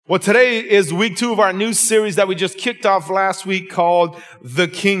Well, today is week 2 of our new series that we just kicked off last week called The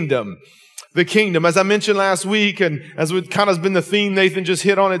Kingdom. The Kingdom. As I mentioned last week, and as it kind of has been the theme, Nathan just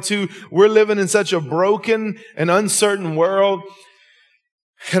hit on it too, we're living in such a broken and uncertain world.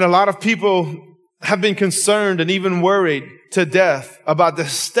 And a lot of people have been concerned and even worried to death about the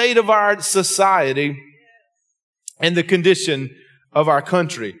state of our society and the condition of our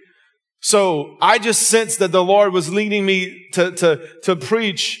country. So I just sensed that the Lord was leading me to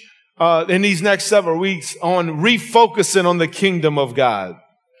preach in these next several weeks on refocusing on the kingdom of God.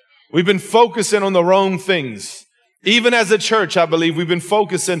 We've been focusing on the wrong things. Even as a church, I believe we've been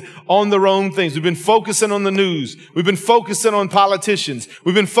focusing on the wrong things. We've been focusing on the news. We've been focusing on politicians.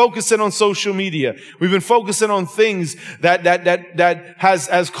 We've been focusing on social media. We've been focusing on things that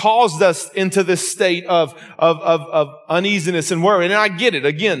has caused us into this state of uneasiness and worry. And I get it.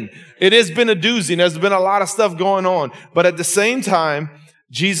 Again, it has been a doozy and there's been a lot of stuff going on. But at the same time,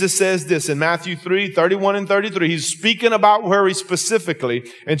 Jesus says this in Matthew 3:31 and 33. He's speaking about worry specifically.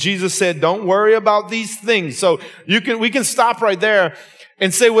 And Jesus said, don't worry about these things. So we can stop right there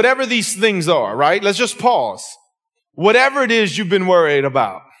and say whatever these things are, right? Let's just pause. Whatever it is you've been worried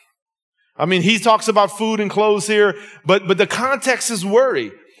about. I mean, he talks about food and clothes here, but the context is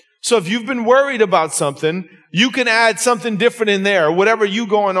worry. So if you've been worried about something, you can add something different in there. Whatever's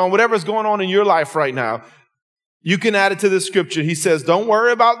going on in your life right now. You can add it to the scripture. He says, don't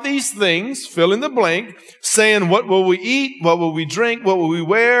worry about these things, fill in the blank, saying, what will we eat? What will we drink? What will we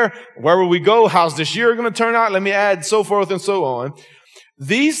wear? Where will we go? How's this year going to turn out? Let me add so forth and so on.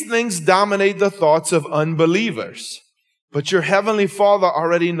 These things dominate the thoughts of unbelievers, but your heavenly Father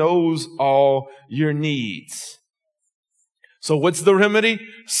already knows all your needs. So what's the remedy?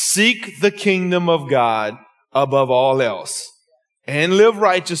 Seek the kingdom of God above all else. And live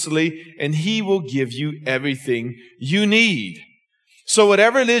righteously, and he will give you everything you need. So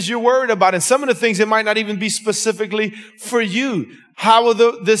whatever it is you're worried about, and some of the things it might not even be specifically for you. How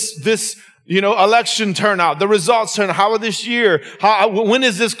will this election turn out? The results turn out? How will this year? When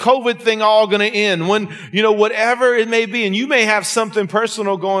is this COVID thing all going to end? When, whatever it may be, and you may have something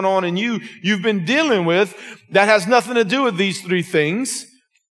personal going on and you've been dealing with that has nothing to do with these 3 things.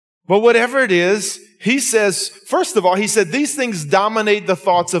 But whatever it is, he says, first of all, he said, these things dominate the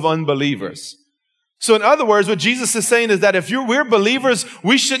thoughts of unbelievers. So in other words, what Jesus is saying is that if we're believers,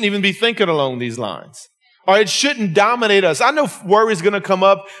 we shouldn't even be thinking along these lines. Or it shouldn't dominate us. I know worry is going to come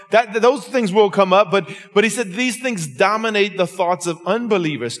up. Those things will come up. But he said these things dominate the thoughts of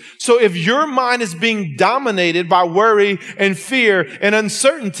unbelievers. So if your mind is being dominated by worry and fear and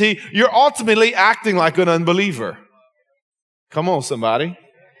uncertainty, you're ultimately acting like an unbeliever. Come on, somebody.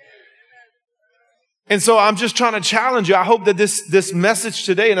 And so I'm just trying to challenge you. I hope that this message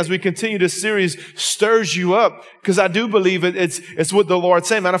today and as we continue this series stirs you up, because I do believe it's what the Lord's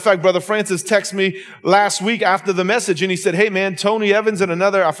saying. Matter of fact, Brother Francis texted me last week after the message and he said, hey man, Tony Evans and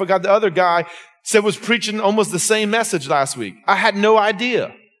I forgot the other guy, was preaching almost the same message last week. I had no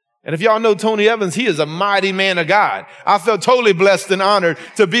idea. And if y'all know Tony Evans, he is a mighty man of God. I felt totally blessed and honored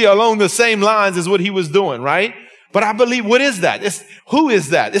to be along the same lines as what he was doing, right? But I believe, what is that? Who is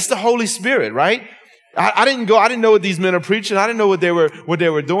that? It's the Holy Spirit, right? I didn't know what these men are preaching. I didn't know what they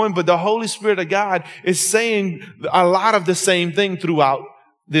were doing, but the Holy Spirit of God is saying a lot of the same thing throughout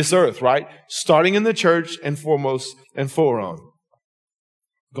this earth, right? Starting in the church and foremost and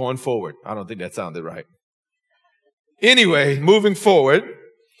going forward. I don't think that sounded right. Anyway, moving forward.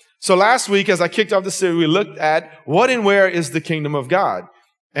 So last week, as I kicked off the series, we looked at what and where is the kingdom of God.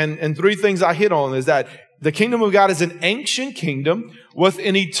 And 3 things I hit on is that the kingdom of God is an ancient kingdom with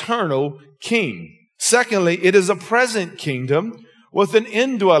an eternal king. Secondly, it is a present kingdom with an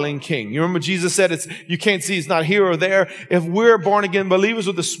indwelling king. You remember Jesus said you can't see, it's not here or there. If we're born again believers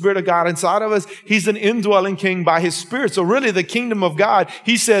with the Spirit of God inside of us, he's an indwelling king by his Spirit. So really the kingdom of God,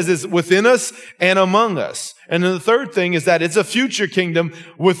 he says, is within us and among us. And then the third thing is that it's a future kingdom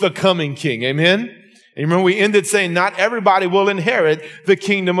with a coming king. Amen? And remember, we ended saying not everybody will inherit the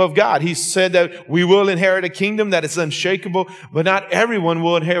kingdom of God. He said that we will inherit a kingdom that is unshakable, but not everyone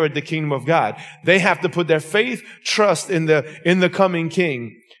will inherit the kingdom of God. They have to put their faith, trust in the coming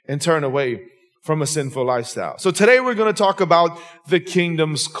king and turn away from a sinful lifestyle. So today we're going to talk about the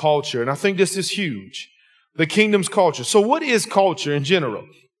kingdom's culture. And I think this is huge. The kingdom's culture. So what is culture in general?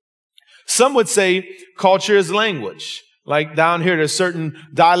 Some would say culture is language. Like down here, there's certain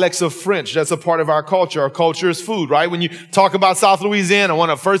dialects of French. That's a part of our culture. Our culture is food, right? When you talk about South Louisiana, one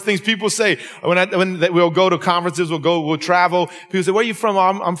of the first things people say when we'll go to conferences, we'll travel. People say, where are you from?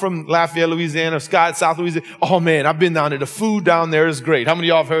 I'm from Lafayette, Louisiana, Scott, South Louisiana. Oh man, I've been down there. The food down there is great. How many of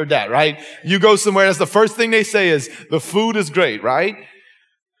y'all have heard that, right? You go somewhere, that's the first thing they say is the food is great, right?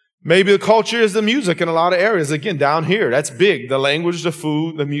 Maybe the culture is the music in a lot of areas. Again, down here, that's big. The language, the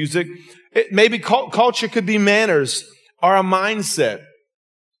food, the music. Maybe culture could be manners or a mindset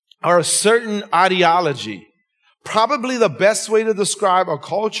or a certain ideology. Probably the best way to describe a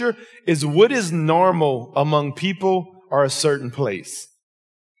culture is what is normal among people or a certain place.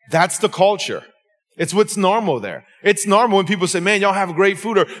 That's the culture. It's what's normal there. It's normal when people say, man, y'all have great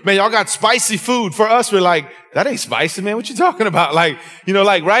food, or man, y'all got spicy food. For us, we're like, that ain't spicy, man. What you talking about? Like,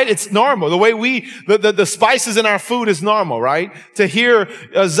 right? It's normal. The way the spices in our food is normal, right? To hear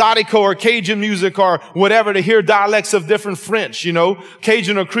Zydeco or Cajun music or whatever, to hear dialects of different French,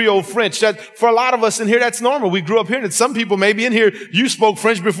 Cajun or Creole French. That, for a lot of us in here, that's normal. We grew up here, and some people maybe in here, you spoke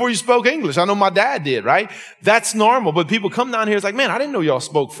French before you spoke English. I know my dad did, right? That's normal. But people come down here, it's like, man, I didn't know y'all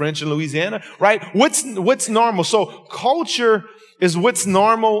spoke French in Louisiana, right? What's normal? So culture is what's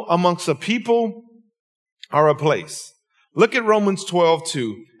normal amongst a people or a place. Look at Romans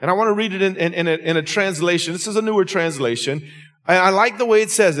 12:2, and I want to read it in a translation. This is a newer translation. I like the way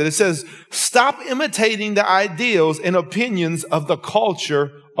it says it. It says, stop imitating the ideals and opinions of the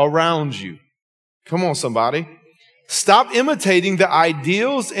culture around you. Come on, somebody. Stop imitating the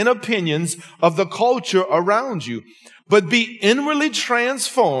ideals and opinions of the culture around you, but be inwardly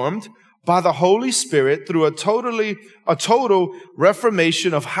transformed by the Holy Spirit through a total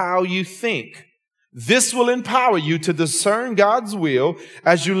reformation of how you think. This will empower you to discern God's will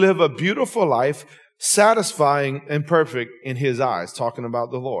as you live a beautiful life, satisfying and perfect in His eyes, talking about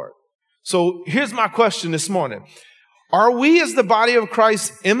the Lord. So here's my question this morning. Are we as the body of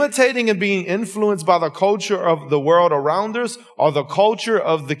Christ imitating and being influenced by the culture of the world around us, or the culture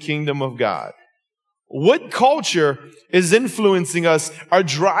of the kingdom of God? What culture is influencing us or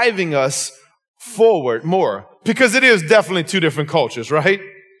driving us forward more? Because it is definitely two different cultures, right?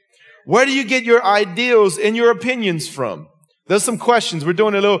 Where do you get your ideals and your opinions from? There's some questions. We're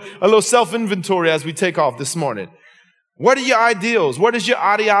doing a little self-inventory as we take off this morning. What are your ideals? What is your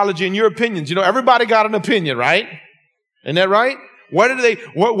ideology and your opinions? Everybody got an opinion, right? Isn't that right?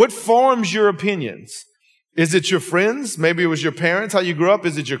 What forms your opinions? Is it your friends? Maybe it was your parents, how you grew up.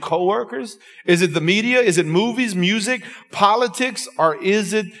 Is it your coworkers? Is it the media? Is it movies, music, politics, or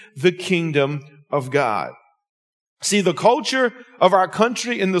is it the kingdom of God? See, the culture of our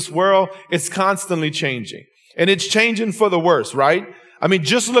country in this world is constantly changing, and it's changing for the worse, right? I mean,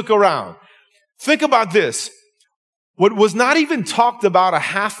 just look around. Think about this. What was not even talked about a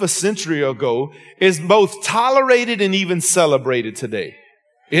half a century ago is both tolerated and even celebrated today.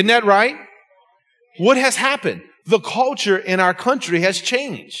 Isn't that right? What has happened? The culture in our country has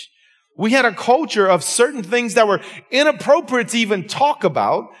changed. We had a culture of certain things that were inappropriate to even talk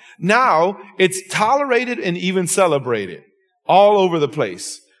about. Now it's tolerated and even celebrated all over the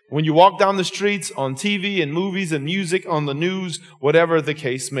place. When you walk down the streets, on TV and movies and music, on the news, whatever the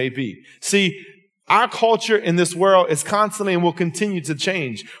case may be. See, our culture in this world is constantly and will continue to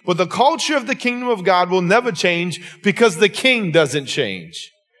change. But the culture of the kingdom of God will never change because the king doesn't change.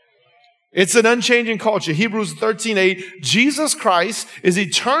 It's an unchanging culture. Hebrews 13:8, Jesus Christ is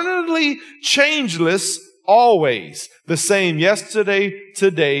eternally changeless, always the same yesterday,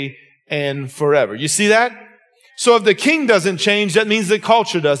 today, and forever. You see that? So if the king doesn't change, that means the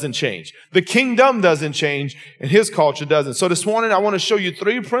culture doesn't change. The kingdom doesn't change, and his culture doesn't. So this morning, I want to show you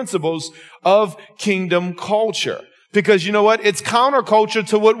 3 principles of kingdom culture. Because you know what? It's counterculture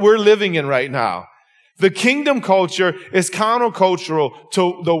to what we're living in right now. The kingdom culture is countercultural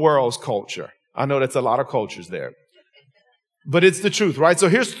to the world's culture. I know that's a lot of cultures there, but it's the truth, right? So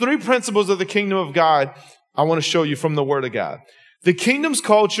here's 3 principles of the kingdom of God I want to show you from the Word of God. The kingdom's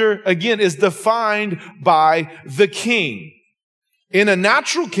culture, again, is defined by the king. In a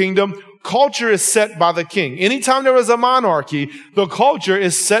natural kingdom, culture is set by the king. Anytime there is a monarchy, the culture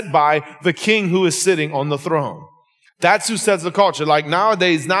is set by the king who is sitting on the throne. That's who sets the culture. Like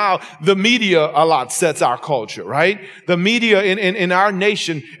nowadays, the media a lot sets our culture, right? The media in our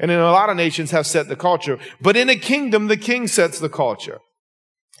nation and in a lot of nations have set the culture. But in a kingdom, the king sets the culture.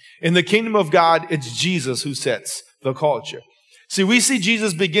 In the kingdom of God, it's Jesus who sets the culture. See, we see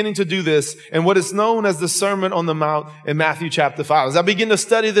Jesus beginning to do this in what is known as the Sermon on the Mount in Matthew chapter 5. As I begin to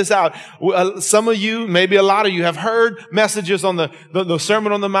study this out, some of you, maybe a lot of you, have heard messages on the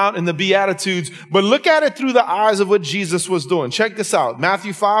Sermon on the Mount and the Beatitudes, but look at it through the eyes of what Jesus was doing. Check this out.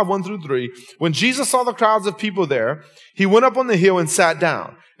 Matthew 5, 1-3. When Jesus saw the crowds of people there, he went up on the hill and sat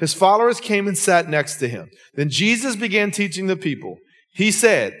down. His followers came and sat next to him. Then Jesus began teaching the people. He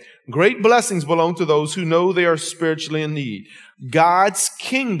said, "Great blessings belong to those who know they are spiritually in need. God's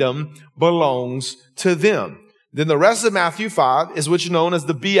kingdom belongs to them. Then the rest of Matthew 5 is what's known as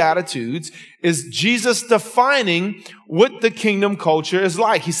the Beatitudes, is Jesus defining what the kingdom culture is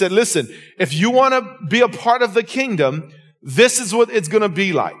like. He said, listen, if you want to be a part of the kingdom, this is what it's going to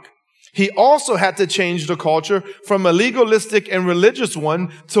be like. He also had to change the culture from a legalistic and religious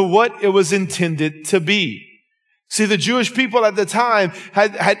one to what it was intended to be. See, the Jewish people at the time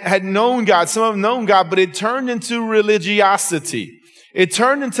had known God. Some of them known God, but it turned into religiosity. It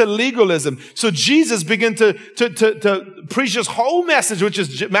turned into legalism. So Jesus began to preach this whole message, which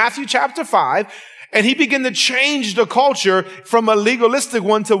is Matthew chapter 5. And he began to change the culture from a legalistic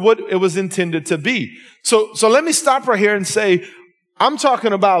one to what it was intended to be. So let me stop right here and say, I'm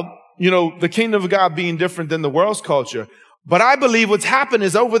talking about, the kingdom of God being different than the world's culture. But I believe what's happened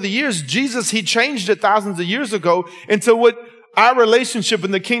is over the years, Jesus, he changed it thousands of years ago into what our relationship in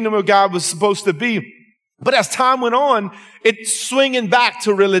the kingdom of God was supposed to be. But as time went on, it's swinging back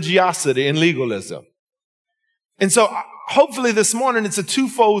to religiosity and legalism. And so hopefully this morning, it's a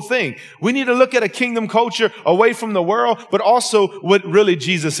twofold thing. We need to look at a kingdom culture away from the world, but also what really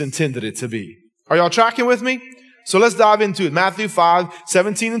Jesus intended it to be. Are y'all tracking with me? So let's dive into it. Matthew 5,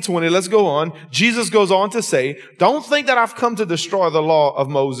 17 and 20. Let's go on. Jesus goes on to say, don't think that I've come to destroy the law of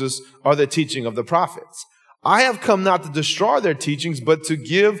Moses or the teaching of the prophets. I have come not to destroy their teachings, but to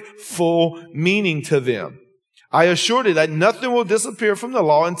give full meaning to them. I assure you that nothing will disappear from the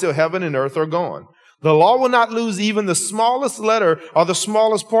law until heaven and earth are gone. The law will not lose even the smallest letter or the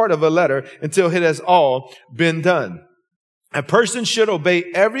smallest part of a letter until it has all been done. A person should obey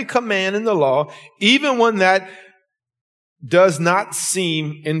every command in the law, even one that does not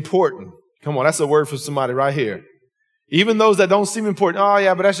seem important. Come on, that's a word for somebody right here. Even those that don't seem important. Oh,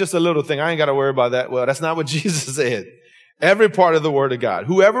 yeah, but that's just a little thing. I ain't got to worry about that. Well, that's not what Jesus said. Every part of the word of God.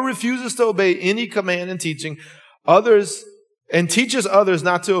 Whoever refuses to obey any command and teaching others and teaches others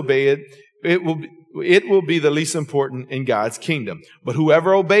not to obey it, it will be the least important in God's kingdom. But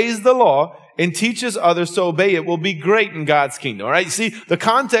whoever obeys the law and teaches others to obey it will be great in God's kingdom. All right. See, the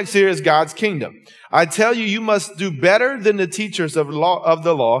context here is God's kingdom. I tell you, you must do better than the teachers of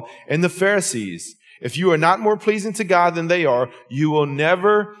the law and the Pharisees. If you are not more pleasing to God than they are, you will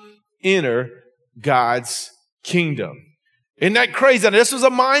never enter God's kingdom. Isn't that crazy? And this was a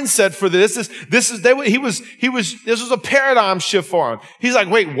mindset for this. This was a paradigm shift for him. He's like,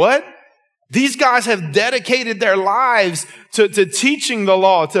 wait, what? These guys have dedicated their lives to teaching the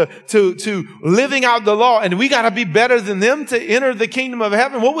law, to living out the law, and we got to be better than them to enter the kingdom of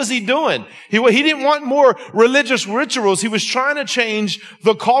heaven. What was he doing? He didn't want more religious rituals. He was trying to change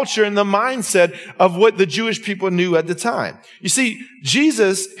the culture and the mindset of what the Jewish people knew at the time. You see,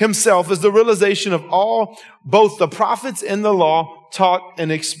 Jesus himself is the realization of all, both the prophets and the law, taught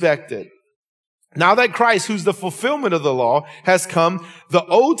and expected. Now that Christ, who's the fulfillment of the law, has come, the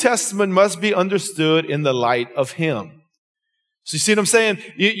Old Testament must be understood in the light of him. So you see what I'm saying?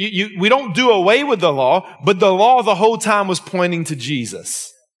 We don't do away with the law, but the law the whole time was pointing to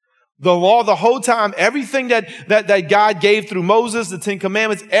Jesus. The law the whole time, everything that God gave through Moses, the Ten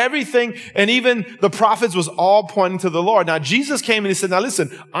Commandments, everything, and even the prophets was all pointing to the Lord. Now, Jesus came and he said, now listen,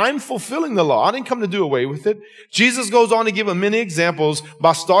 I'm fulfilling the law. I didn't come to do away with it. Jesus goes on to give him many examples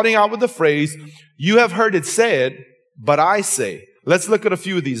by starting out with the phrase, you have heard it said, but I say. Let's look at a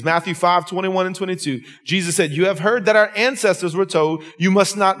few of these. Matthew 5, 21 and 22. Jesus said, you have heard that our ancestors were told, you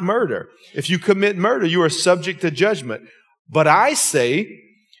must not murder. If you commit murder, you are subject to judgment. But I say,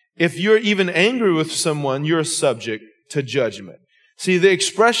 if you're even angry with someone, you're subject to judgment. See, the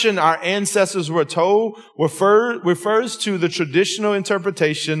expression our ancestors were told refers to the traditional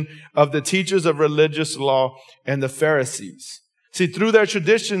interpretation of the teachers of religious law and the Pharisees. See, through their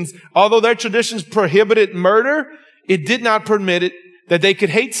traditions, although their traditions prohibited murder, it did not permit it that they could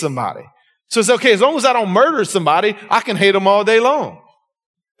hate somebody. So it's okay, as long as I don't murder somebody, I can hate them all day long.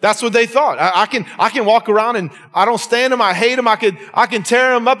 That's what they thought. I can walk around and I don't stand them. I hate them. I can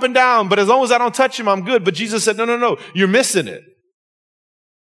tear them up and down, but as long as I don't touch them, I'm good. But Jesus said, no, you're missing it.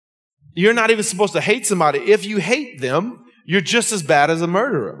 You're not even supposed to hate somebody. If you hate them, you're just as bad as a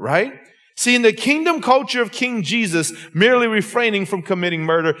murderer, right? See, in the kingdom culture of King Jesus, merely refraining from committing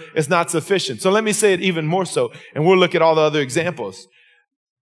murder is not sufficient. So let me say it even more so, and we'll look at all the other examples.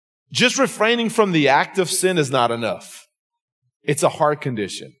 Just refraining from the act of sin is not enough. It's a heart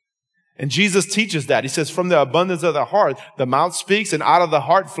condition. And Jesus teaches that. He says, from the abundance of the heart, the mouth speaks, and out of the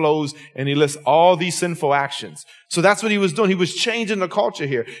heart flows, and he lists all these sinful actions. So that's what he was doing. He was changing the culture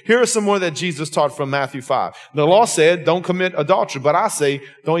here. Here are some more that Jesus taught from Matthew 5. The law said, don't commit adultery, but I say,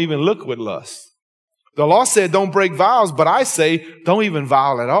 don't even look with lust. The law said, don't break vows, but I say, don't even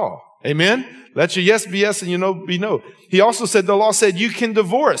vow at all. Amen? Let your yes be yes and your no be no. He also said, the law said you can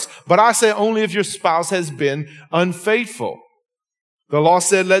divorce, but I say only if your spouse has been unfaithful. The law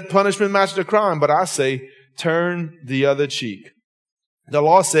said let punishment match the crime, but I say turn the other cheek. The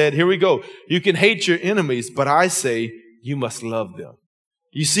law said, here we go, you can hate your enemies, but I say you must love them.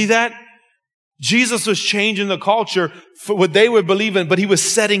 You see that? Jesus was changing the culture for what they were believing, but he was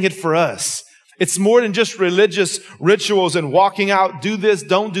setting it for us. It's more than just religious rituals and walking out, do this,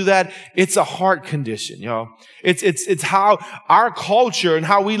 don't do that. It's a heart condition, y'all. It's how our culture and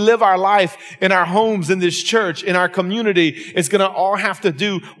how we live our life in our homes, in this church, in our community is going to all have to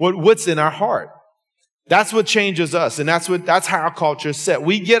do what's in our heart. That's what changes us. And that's how our culture is set.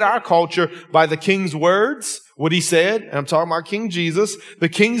 We get our culture by the King's words, what he said. And I'm talking about King Jesus, the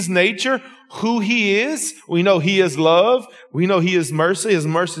King's nature, who he is. We know he is love. We know he is mercy. His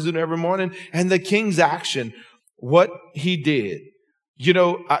mercy is new every morning. And the King's action, what he did. You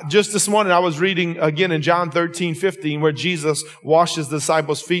know, just this morning I was reading again in John 13:15 where Jesus washes the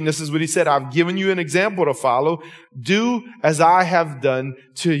disciples' feet. And this is what he said. I've given you an example to follow. Do as I have done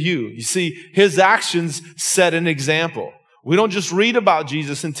to you. You see, his actions set an example. We don't just read about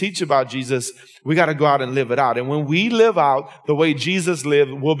Jesus and teach about Jesus. We got to go out and live it out. And when we live out the way Jesus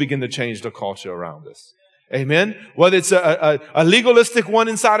lived, we'll begin to change the culture around us. Amen. Whether it's a legalistic one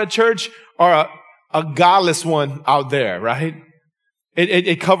inside a church or a godless one out there, right?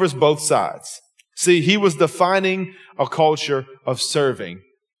 It covers both sides. See, he was defining a culture of serving.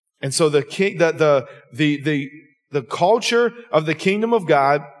 And so the culture of the kingdom of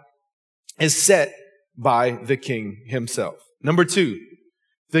God is set by the king himself. Number two,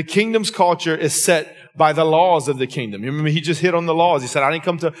 the kingdom's culture is set by the laws of the kingdom. You remember he just hit on the laws. He said, I didn't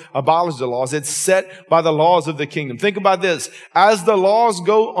come to abolish the laws. It's set by the laws of the kingdom. Think about this. As the laws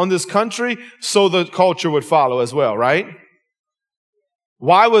go on this country, so the culture would follow as well, right?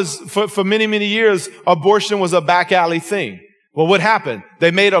 Why was, for many, many years, abortion was a back alley thing? Well, what happened?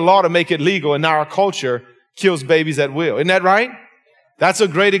 They made a law to make it legal, and now our culture kills babies at will. Isn't that right? That's a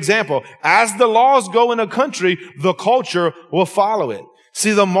great example. As the laws go in a country, the culture will follow it.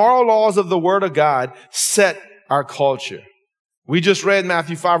 See, the moral laws of the Word of God set our culture. We just read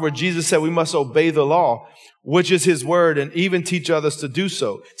Matthew 5 where Jesus said we must obey the law, which is his word, and even teach others to do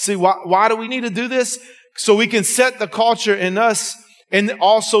so. See, why do we need to do this? So we can set the culture in us and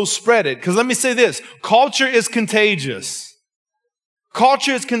also spread it. Because let me say this, culture is contagious.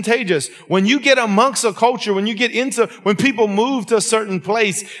 Culture is contagious. When you get amongst a culture, when people move to a certain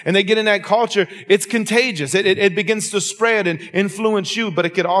place and they get in that culture, it's contagious. It begins to spread and influence you, but it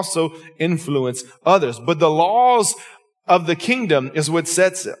could also influence others. But the laws of the kingdom is what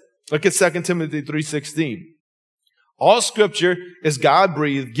sets it. Look at 2 Timothy 3:16. All scripture is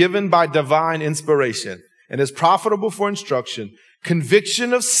God-breathed, given by divine inspiration, and is profitable for instruction,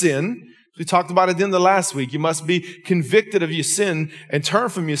 conviction of sin. We talked about it in the last week. You must be convicted of your sin and turn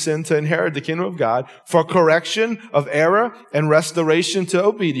from your sin to inherit the kingdom of God, for correction of error and restoration to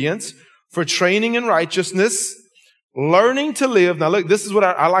obedience, for training in righteousness, learning to live. Now look, this is what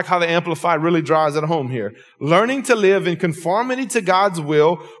I like how the Amplified really drives it home here. Learning to live in conformity to God's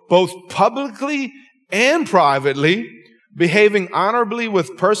will, both publicly and privately, behaving honorably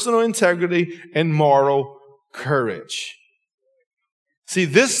with personal integrity and moral courage. See,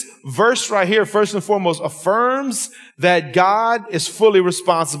 this verse right here, first and foremost, affirms that God is fully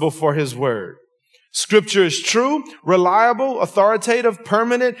responsible for his word. Scripture is true, reliable, authoritative,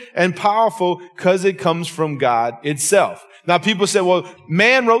 permanent, and powerful because it comes from God itself. Now, people say, well,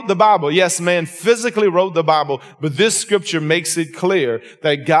 man wrote the Bible. Yes, man physically wrote the Bible, but this scripture makes it clear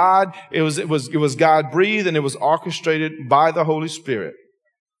that God, it was God breathed and it was orchestrated by the Holy Spirit.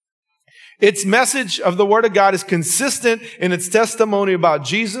 Its message of the Word of God is consistent in its testimony about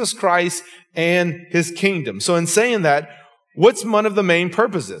Jesus Christ and his kingdom. So in saying that, what's one of the main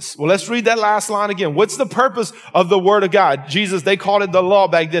purposes? Well, let's read that last line again. What's the purpose of the Word of God? Jesus, they called it the law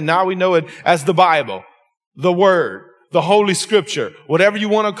back then. Now we know it as the Bible, the Word, the Holy Scripture, whatever you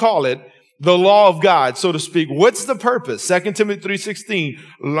want to call it, the law of God, so to speak. What's the purpose? 2 Timothy 3:16,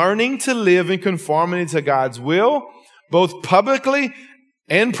 learning to live in conformity to God's will, both publicly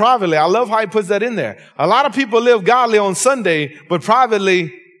and privately. I love how he puts that in there. A lot of people live godly on Sunday, but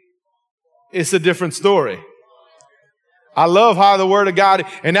privately, it's a different story. I love how the Word of God,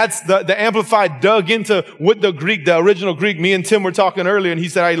 and that's the Amplified dug into what the original Greek. Me and Tim were talking earlier, and he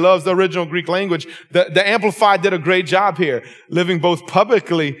said he loves the original Greek language. The Amplified did a great job here, living both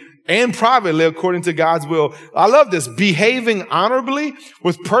publicly and privately according to God's will. I love this. Behaving honorably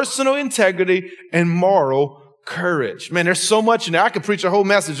with personal integrity and moral courage. Man, there's so much in there. I could preach a whole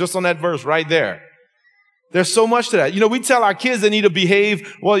message just on that verse right there. There's so much to that. We tell our kids they need to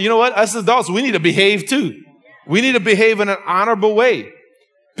behave. Well, you know what? Us adults, we need to behave too. We need to behave in an honorable way.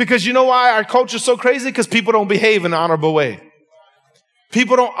 Because you know why our culture is so crazy? Because people don't behave in an honorable way.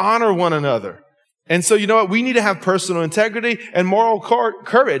 People don't honor one another. And so, you know what? We need to have personal integrity and moral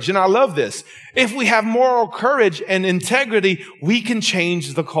courage. And I love this. If we have moral courage and integrity, we can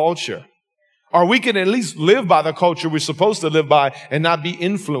change the culture. Or we can at least live by the culture we're supposed to live by and not be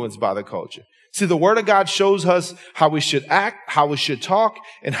influenced by the culture. See, the Word of God shows us how we should act, how we should talk,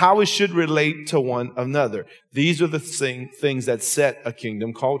 and how we should relate to one another. These are the things that set a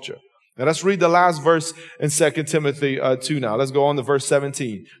kingdom culture. Now let's read the last verse in 2 Timothy 2 now. Let's go on to verse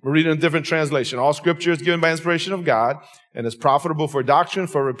 17. We're reading a different translation. All scripture is given by inspiration of God and is profitable for doctrine,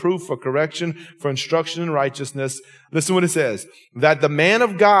 for reproof, for correction, for instruction in righteousness. Listen what it says. That the man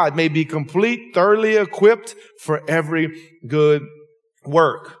of God may be complete, thoroughly equipped for every good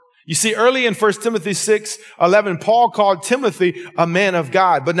work. You see, early in 1 Timothy 6:11, Paul called Timothy a man of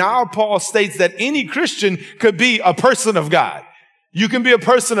God. But now Paul states that any Christian could be a person of God. You can be a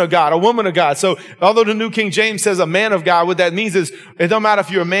person of God, a woman of God. So although the New King James says a man of God, what that means is it don't matter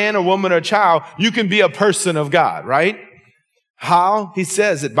if you're a man, a woman, or a child, you can be a person of God, right? How? He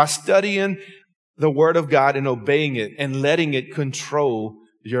says it by studying the Word of God and obeying it and letting it control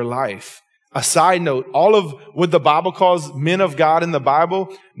your life. A side note, all of what the Bible calls men of God in the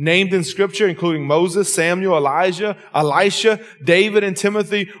Bible, named in Scripture, including Moses, Samuel, Elijah, Elisha, David, and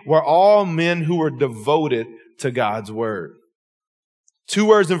Timothy, were all men who were devoted to God's Word. Two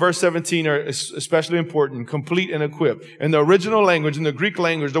words in verse 17 are especially important, complete and equipped. In the original language, in the Greek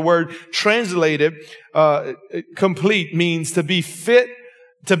language, the word translated complete means to be fit,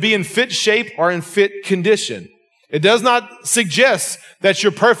 to be in fit shape or in fit condition. It does not suggest that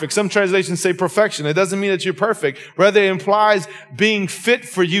you're perfect. Some translations say perfection. It doesn't mean that you're perfect. Rather, it implies being fit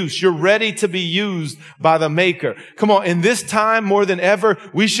for use. You're ready to be used by the Maker. Come on, in this time more than ever,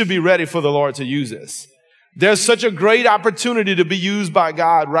 we should be ready for the Lord to use us. There's such a great opportunity to be used by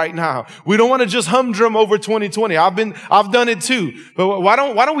God right now. We don't want to just humdrum over 2020. I've done it too. But why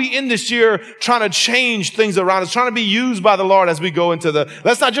don't we end this year trying to change things around us, trying to be used by the Lord as we go into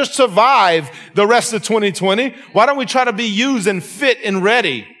let's not just survive the rest of 2020. Why don't we try to be used and fit and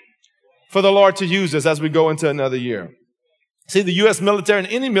ready for the Lord to use us as we go into another year? See, the U.S. military and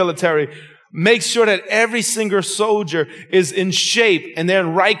any military make sure that every single soldier is in shape and they're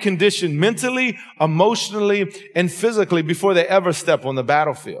in right condition mentally, emotionally, and physically before they ever step on the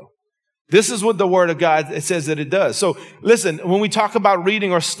battlefield. This is what the Word of God, it says that it does. So listen, when we talk about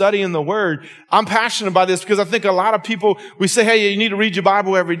reading or studying the Word, I'm passionate about this because I think a lot of people, we say, hey, you need to read your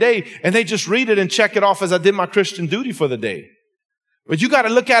Bible every day, and they just read it and check it off as I did my Christian duty for the day. But you got to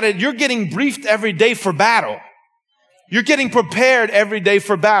look at it, you're getting briefed every day for battle. You're getting prepared every day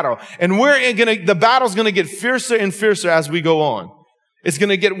for battle. And the battle's going to get fiercer and fiercer as we go on. It's going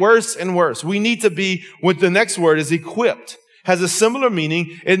to get worse and worse. We need to be, what the next word is, equipped. Has a similar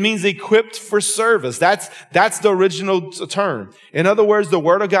meaning. It means equipped for service. That's the original term. In other words, the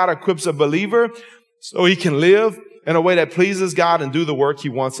Word of God equips a believer so he can live in a way that pleases God and do the work he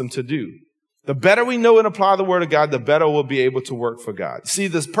wants him to do. The better we know and apply the Word of God, the better we'll be able to work for God. See,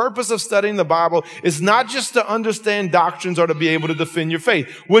 this purpose of studying the Bible is not just to understand doctrines or to be able to defend your faith,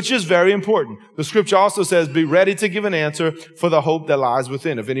 which is very important. The Scripture also says, be ready to give an answer for the hope that lies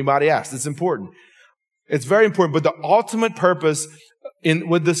within. If anybody asks, it's important. It's very important. But the ultimate purpose in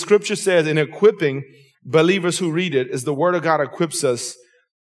what the Scripture says in equipping believers who read it is the Word of God equips us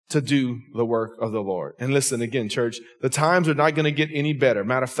to do the work of the Lord. And listen again, church, the times are not going to get any better.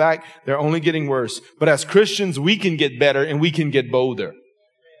 Matter of fact, they're only getting worse. But as Christians, we can get better and we can get bolder.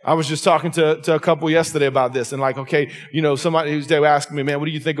 I was just talking to a couple yesterday about this and okay, somebody they were asking me, man, what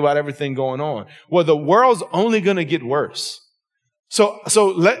do you think about everything going on? Well, the world's only going to get worse. So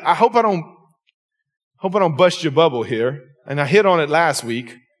I hope I don't bust your bubble here. And I hit on it last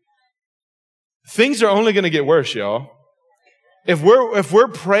week. Things are only going to get worse, y'all. If we're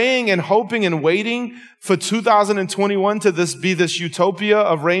praying and hoping and waiting for 2021 to be this utopia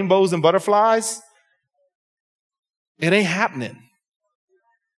of rainbows and butterflies, it ain't happening.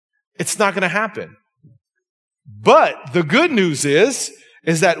 It's not going to happen. But the good news is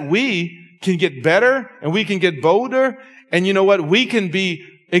that we can get better and we can get bolder. And you know what? We can be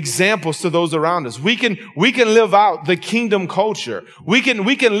examples to those around us. We can live out the kingdom culture. We can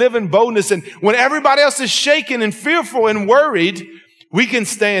live in boldness. And when everybody else is shaken and fearful and worried, we can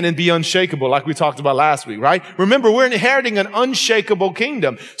stand and be unshakable like we talked about last week, right? Remember, we're inheriting an unshakable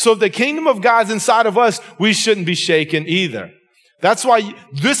kingdom. So if the kingdom of God's inside of us, we shouldn't be shaken either. That's why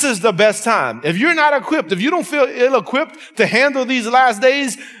this is the best time. If you're not equipped, if you don't feel ill-equipped to handle these last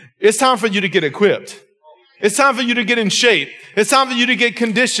days, it's time for you to get equipped. It's time for you to get in shape. It's time for you to get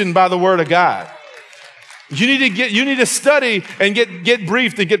conditioned by the Word of God. You need to study and get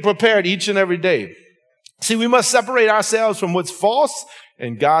briefed and get prepared each and every day. See, we must separate ourselves from what's false,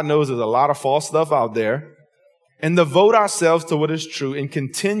 and God knows there's a lot of false stuff out there, and devote ourselves to what is true and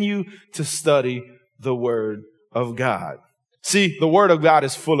continue to study the Word of God. See, the Word of God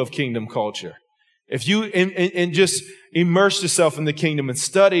is full of kingdom culture. If you and just immerse yourself in the kingdom and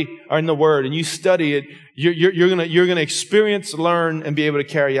study in the Word, and you study it, you're gonna experience, learn, and be able to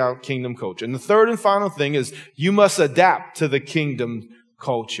carry out kingdom culture. And the third and final thing is you must adapt to the kingdom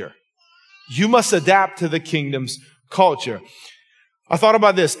culture. You must adapt to the kingdom's culture. I thought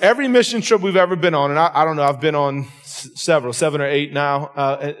about this. Every mission trip we've ever been on, and I don't know, I've been on several, 7 or 8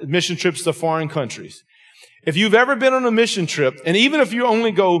 now, mission trips to foreign countries. If you've ever been on a mission trip, and even if you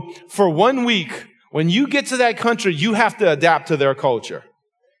only go for 1 week, when you get to that country, you have to adapt to their culture.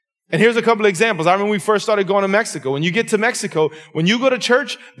 And here's a couple of examples. I remember when we first started going to Mexico. When you get to Mexico, when you go to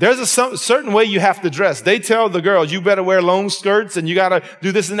church, there's a certain way you have to dress. They tell the girls, you better wear long skirts and you got to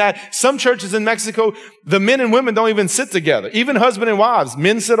do this and that. Some churches in Mexico, the men and women don't even sit together. Even husband and wives.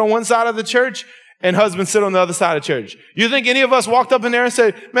 Men sit on one side of the church and husbands sit on the other side of church. You think any of us walked up in there and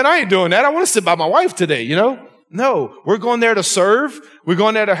said, man, I ain't doing that. I want to sit by my wife today, you know? No, we're going there to serve. We're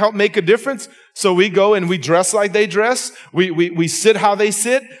going there to help make a difference. So we go and we dress like they dress. We sit how they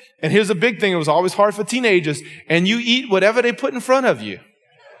sit. And here's a big thing. It was always hard for teenagers. And you eat whatever they put in front of you.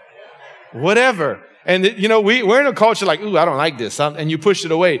 Whatever. And, you know, we're in a culture like, ooh, I don't like this. And you push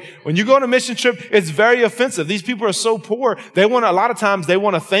it away. When you go on a mission trip, it's very offensive. These people are so poor. A lot of times they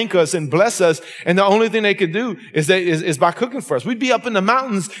want to thank us and bless us. And the only thing they could do is by cooking for us. We'd be up in the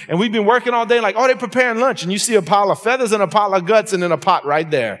mountains and we'd been working all day like, oh, they're preparing lunch. And you see a pile of feathers and a pile of guts and then a pot right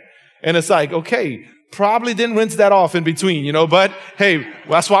there. And it's like, okay, probably didn't rinse that off in between, you know, but hey,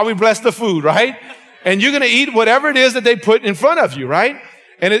 that's why we bless the food, right? And you're going to eat whatever it is that they put in front of you, right?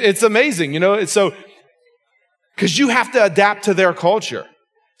 And it's amazing, you know, because you have to adapt to their culture.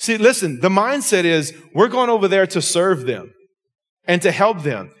 See, listen, the mindset is we're going over there to serve them and to help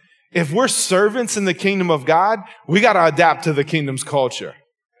them. If we're servants in the kingdom of God, we got to adapt to the kingdom's culture.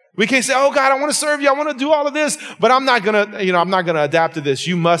 We can't say, oh God, I want to serve you. I want to do all of this, but I'm not going to adapt to this.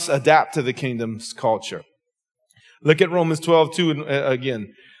 You must adapt to the kingdom's culture. Look at Romans 12:2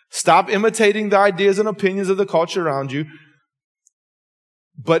 again. Stop imitating the ideas and opinions of the culture around you,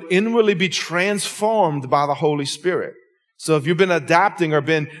 but inwardly be transformed by the Holy Spirit. So if you've been adapting or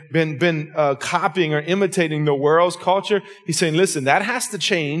been copying or imitating the world's culture, he's saying, listen, that has to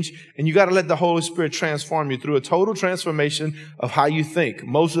change, and you got to let the Holy Spirit transform you through a total transformation of how you think.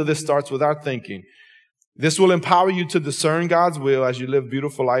 Most of this starts with our thinking. This will empower you to discern God's will as you live a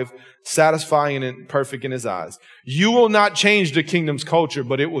beautiful life, satisfying and perfect in His eyes. You will not change the kingdom's culture,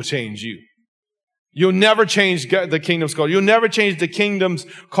 but it will change you. You'll never change the kingdom's culture. You'll never change the kingdom's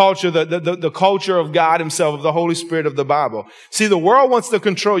culture, the culture of God Himself, of the Holy Spirit of the Bible. See, the world wants to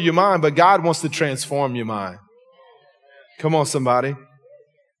control your mind, but God wants to transform your mind. Come on, somebody.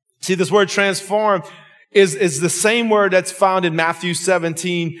 See, this word transform is the same word that's found in Matthew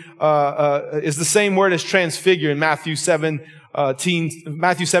 17, is the same word as transfigure in Matthew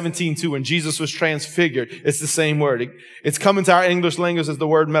 17:2, when Jesus was transfigured. It's the same word. It's come into our English language as the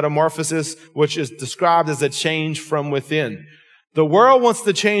word metamorphosis, which is described as a change from within. The world wants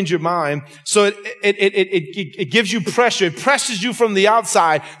to change your mind, so it gives you pressure. It presses you from the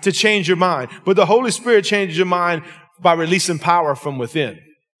outside to change your mind. But the Holy Spirit changes your mind by releasing power from within.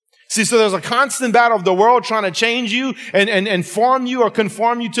 See, so there's a constant battle of the world trying to change you and form you or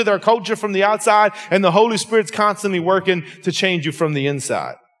conform you to their culture from the outside, and the Holy Spirit's constantly working to change you from the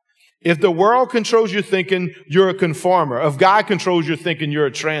inside. If the world controls your thinking, you're a conformer. If God controls your thinking, you're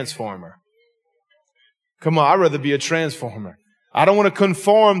a transformer. Come on, I'd rather be a transformer. I don't want to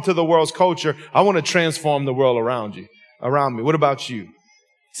conform to the world's culture. I want to transform the world around me. What about you?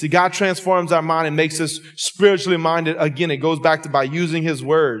 See, God transforms our mind and makes us spiritually minded. Again, it goes back to by using His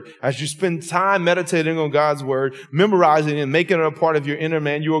Word. As you spend time meditating on God's Word, memorizing it and making it a part of your inner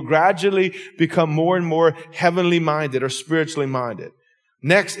man, you will gradually become more and more heavenly minded or spiritually minded.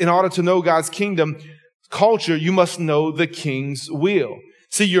 Next, in order to know God's kingdom culture, you must know the King's will.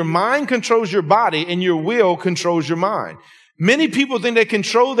 See, your mind controls your body and your will controls your mind. Many people think they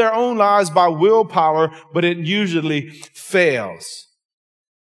control their own lives by willpower, but it usually fails.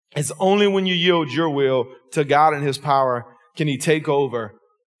 It's only when you yield your will to God and His power can He take over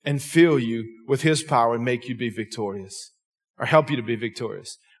and fill you with His power and make you be victorious or help you to be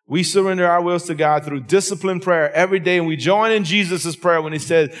victorious. We surrender our wills to God through disciplined prayer every day, and we join in Jesus' prayer when He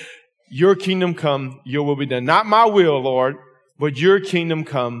says, your kingdom come, your will be done. Not my will, Lord, but your kingdom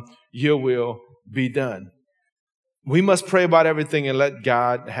come, your will be done. We must pray about everything and let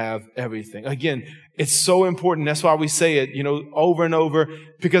God have everything. Again, it's so important. That's why we say it, over and over,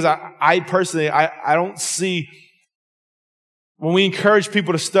 because I personally don't see, when we encourage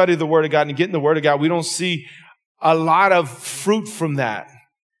people to study the Word of God and get in the Word of God, we don't see a lot of fruit from that.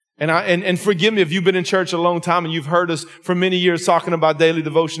 And forgive me if you've been in church a long time and you've heard us for many years talking about daily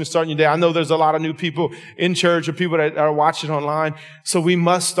devotion and starting your day. I know there's a lot of new people in church or people that are watching online. So we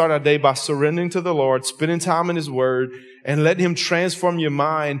must start our day by surrendering to the Lord, spending time in His Word, and letting Him transform your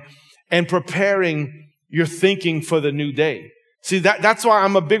mind and preparing your thinking for the new day. See, that's why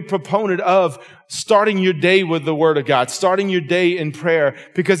I'm a big proponent of starting your day with the Word of God, starting your day in prayer,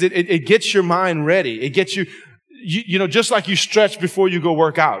 because it gets your mind ready. It gets you, just like you stretch before you go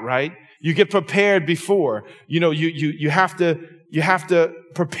work out, right? You get prepared before, you have to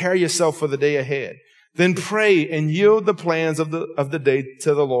prepare yourself for the day ahead. Then pray and yield the plans of the day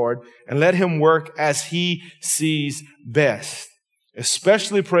to the Lord and let Him work as He sees best.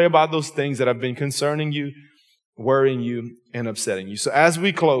 Especially pray about those things that have been concerning you, worrying you, and upsetting you. So as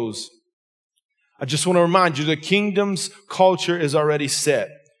we close, I just want to remind you the kingdom's culture is already set.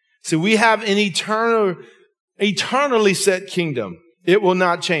 See, we have an eternally set kingdom. It will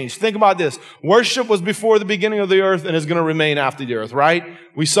not change. Think about this. Worship was before the beginning of the earth and is going to remain after the earth, right?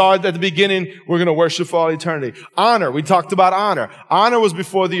 We saw it at the beginning. We're going to worship for all eternity. Honor. We talked about honor. Honor was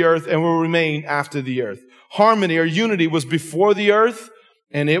before the earth and will remain after the earth. Harmony or unity was before the earth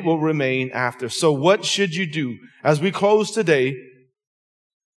and it will remain after. So what should you do? As we close today,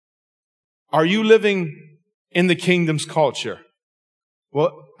 are you living in the kingdom's culture?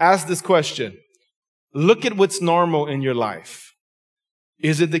 Well, ask this question. Look at what's normal in your life.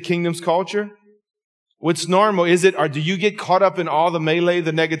 Is it the kingdom's culture? What's normal? Or do you get caught up in all the melee,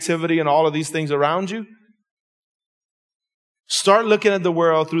 the negativity, and all of these things around you? Start looking at the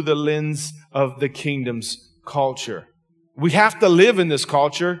world through the lens of the kingdom's culture. We have to live in this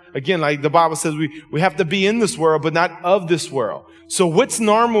culture. Again, like the Bible says, we have to be in this world, but not of this world. So what's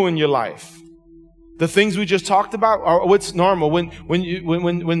normal in your life? The things we just talked about, or what's normal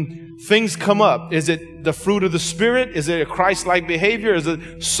when things come up? Is it the fruit of the Spirit? Is it a Christ-like behavior? Is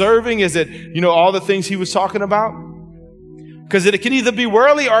it serving? Is it, all the things he was talking about? Because it can either be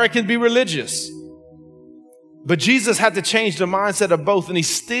worldly or it can be religious. But Jesus had to change the mindset of both, and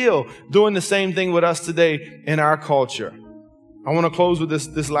He's still doing the same thing with us today in our culture. I want to close with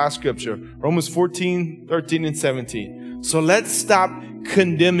this last scripture, Romans 14, 13, and 17. So let's stop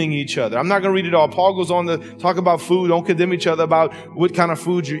condemning each other. I'm not going to read it all. Paul goes on to talk about food. Don't condemn each other about what kind of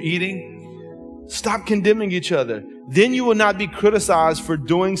food you're eating. Stop condemning each other. Then you will not be criticized for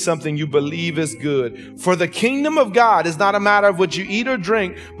doing something you believe is good. For the kingdom of God is not a matter of what you eat or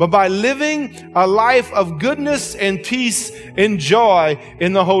drink, but by living a life of goodness and peace and joy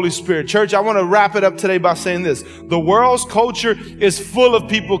in the Holy Spirit. Church, I want to wrap it up today by saying this. The world's culture is full of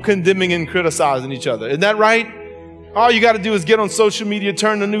people condemning and criticizing each other. Isn't that right? All you got to do is get on social media,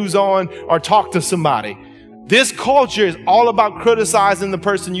 turn the news on, or talk to somebody. This culture is all about criticizing the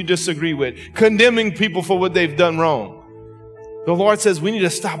person you disagree with, condemning people for what they've done wrong. The Lord says we need to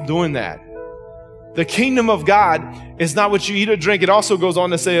stop doing that. The kingdom of God is not what you eat or drink. It also goes on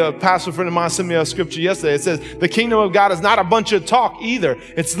to say, a pastor friend of mine sent me a scripture yesterday. It says, the kingdom of God is not a bunch of talk either.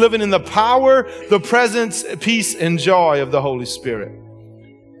 It's living in the power, the presence, peace, and joy of the Holy Spirit.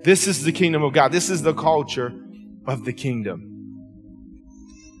 This is the kingdom of God. This is the culture of the kingdom.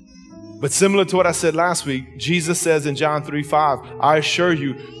 But similar to what I said last week, Jesus says in John 3:5, I assure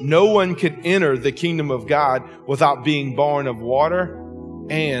you, no one can enter the kingdom of God without being born of water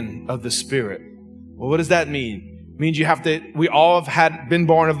and of the Spirit. Well, what does that mean? It means we all have been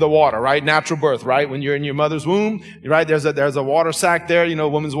born of the water, right? Natural birth, right? When you're in your mother's womb, right? There's a water sac there,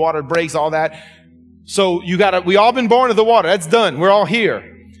 woman's water breaks, all that. So we all been born of the water. That's done. We're all here.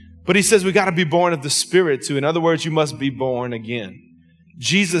 But he says we got to be born of the Spirit too. In other words, you must be born again.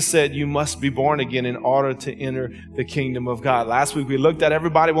 Jesus said you must be born again in order to enter the kingdom of God. Last week we looked at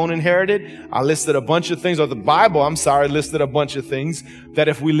everybody won't inherit it. I listed a bunch of things, or the Bible, listed a bunch of things that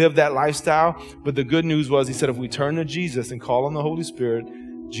if we live that lifestyle. But the good news was, he said, if we turn to Jesus and call on the Holy Spirit,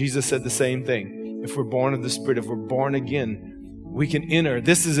 Jesus said the same thing. If we're born of the Spirit, if we're born again, we can enter.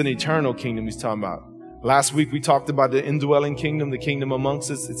 This is an eternal kingdom he's talking about. Last week we talked about the indwelling kingdom, the kingdom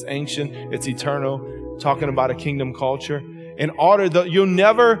amongst us. It's ancient, it's eternal, talking about a kingdom culture. You'll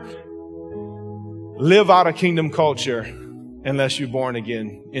never live out a kingdom culture unless you're born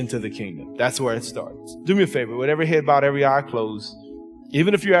again into the kingdom. That's where it starts. Do me a favor, with every head bowed, every eye closed,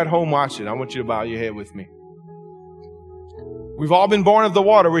 even if you're at home watching, I want you to bow your head with me. We've all been born of the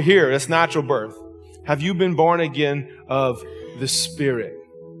water. We're here. It's natural birth. Have you been born again of the Spirit?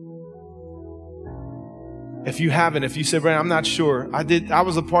 If you haven't, if you say, Brandon, I'm not sure. I did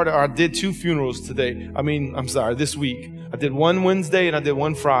 2 funerals today. This week. I did one Wednesday and I did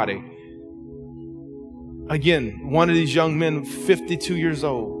one Friday. Again, one of these young men, 52 years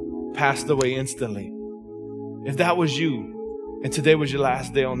old, passed away instantly. If that was you, and today was your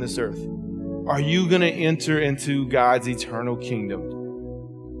last day on this earth, are you going to enter into God's eternal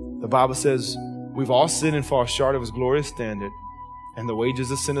kingdom? The Bible says we've all sinned and fall short of His glorious standard, and the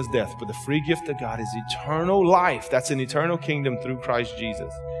wages of sin is death, but the free gift of God is eternal life. That's an eternal kingdom through Christ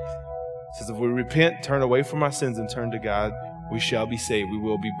Jesus. It says if we repent, turn away from our sins, and turn to God, we shall be saved. We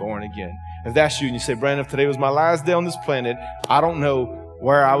will be born again. If that's you and you say, Brandon, if today was my last day on this planet, I don't know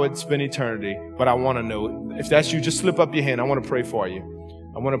where I would spend eternity, but I want to know. If that's you, just slip up your hand. I want to pray for you.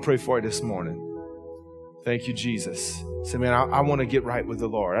 I want to pray for you this morning. Thank you, Jesus. Say, man, I want to get right with the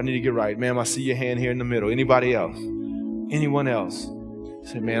Lord. I need to get right. Ma'am, I see your hand here in the middle. Anybody else? Anyone else?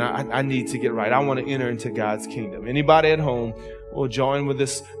 Say, man, I need to get right. I want to enter into God's kingdom. Anybody at home will join with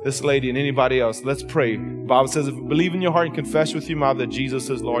this lady and anybody else. Let's pray. The Bible says if you believe in your heart and confess with your mouth that Jesus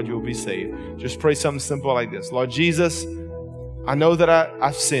is Lord, you will be saved. Just pray something simple like this. Lord Jesus, I know that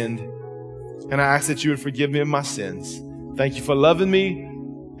I've sinned, and I ask that you would forgive me of my sins. Thank you for loving me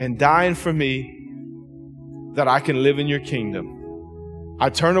and dying for me that I can live in your kingdom. I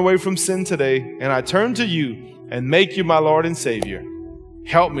turn away from sin today, and I turn to you and make you my Lord and Savior.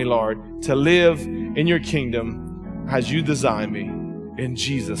 Help me, Lord, to live in your kingdom as you design me. In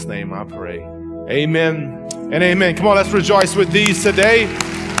Jesus' name I pray. Amen and amen. Come on, let's rejoice with these today.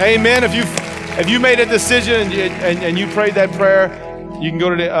 Amen. If you made a decision and you prayed that prayer, you can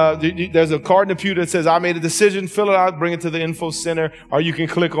go to there's a card in the pew that says, I made a decision, fill it out, bring it to the info center, or you can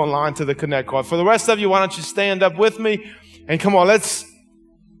click online to the Connect card. For the rest of you, why don't you stand up with me? And come on, let's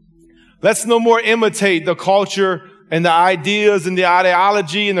no more imitate the culture and the ideas and the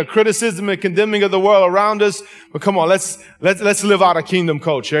ideology and the criticism and condemning of the world around us. But come on, let's live out a kingdom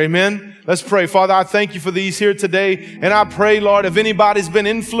culture. Amen. Let's pray. Father, I thank you for these here today. And I pray, Lord, if anybody's been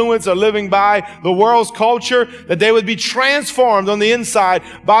influenced or living by the world's culture, that they would be transformed on the inside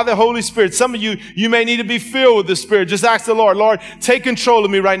by the Holy Spirit. Some of you may need to be filled with the Spirit. Just ask the Lord, Lord, take control of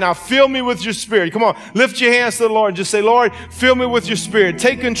me right now. Fill me with your Spirit. Come on, lift your hands to the Lord and just say, Lord, fill me with your Spirit.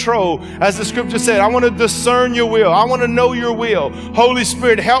 Take control. As the scripture said, I want to discern your will. I want to know your will. Holy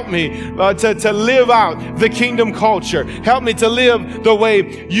Spirit, help me to live out the kingdom culture. Help me to live the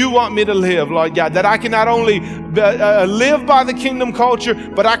way you want me to live, Lord God, that I can not only live by the kingdom culture,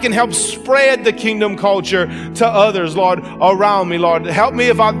 but I can help spread the kingdom culture to others, Lord, around me, Lord. Help me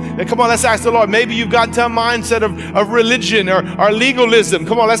come on, let's ask the Lord. Maybe you've gotten to a mindset of religion or legalism.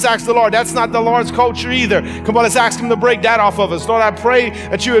 Come on, let's ask the Lord. That's not the Lord's culture either. Come on, let's ask Him to break that off of us. Lord, I pray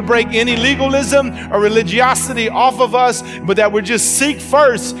that you would break any legalism or religiosity off of us, but that we just seek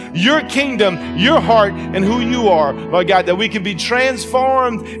first your kingdom, your heart, and who you are, Lord God, that we can be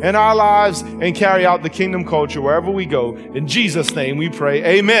transformed in our lives and carry out the kingdom culture wherever we go. In Jesus' name we pray.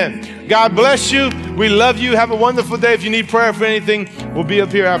 Amen. God bless you. We love you. Have a wonderful day. If you need prayer for anything, we'll be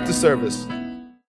up here after service.